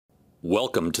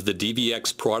Welcome to the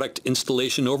DVX product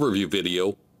installation overview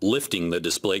video, Lifting the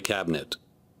Display Cabinet.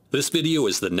 This video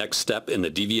is the next step in the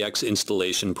DVX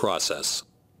installation process.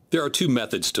 There are two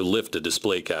methods to lift a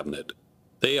display cabinet.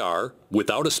 They are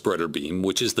without a spreader beam,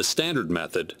 which is the standard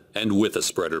method, and with a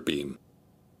spreader beam.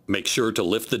 Make sure to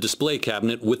lift the display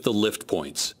cabinet with the lift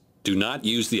points. Do not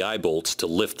use the eye bolts to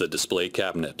lift the display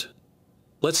cabinet.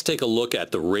 Let's take a look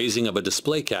at the raising of a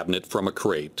display cabinet from a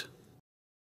crate.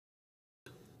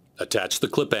 Attach the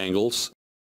clip angles.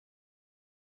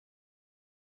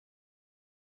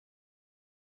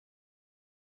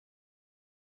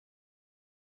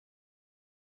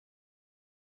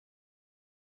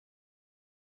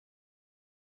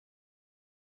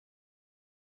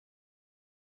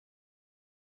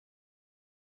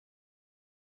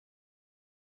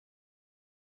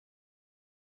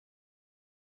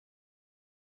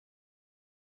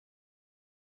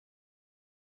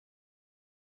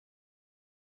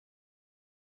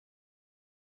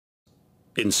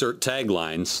 Insert tag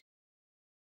lines.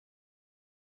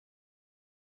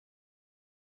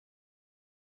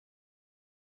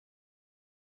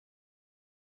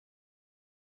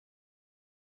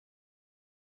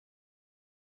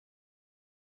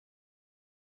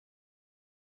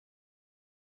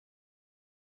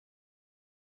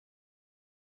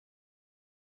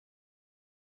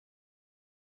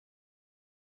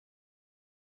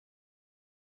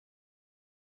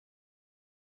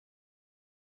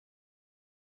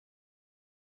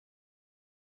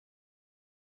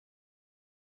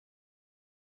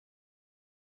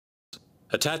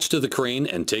 Attach to the crane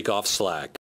and take off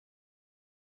slack.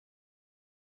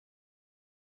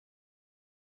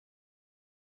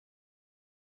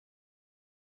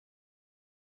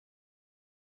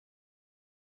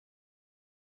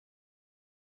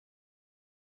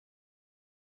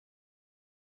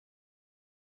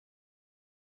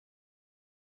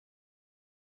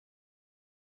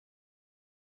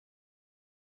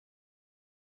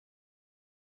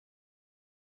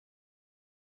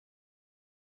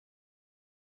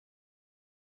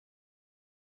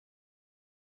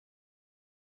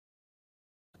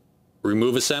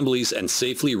 Remove assemblies and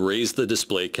safely raise the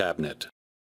display cabinet.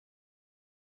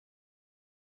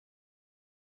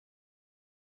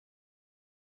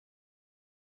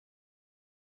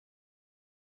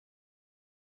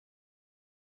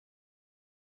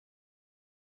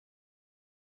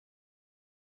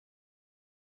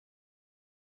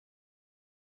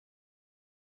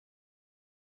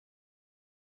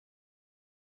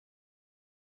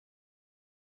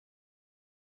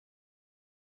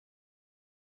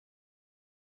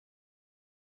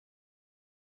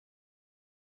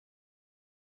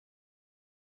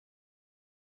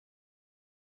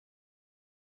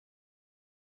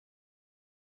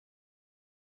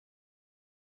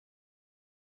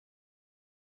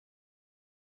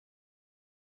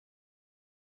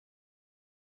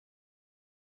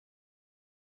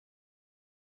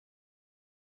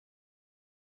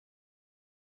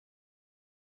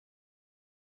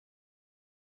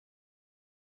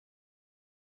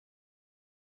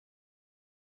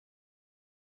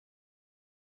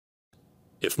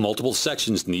 If multiple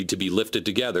sections need to be lifted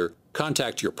together,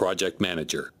 contact your project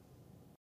manager.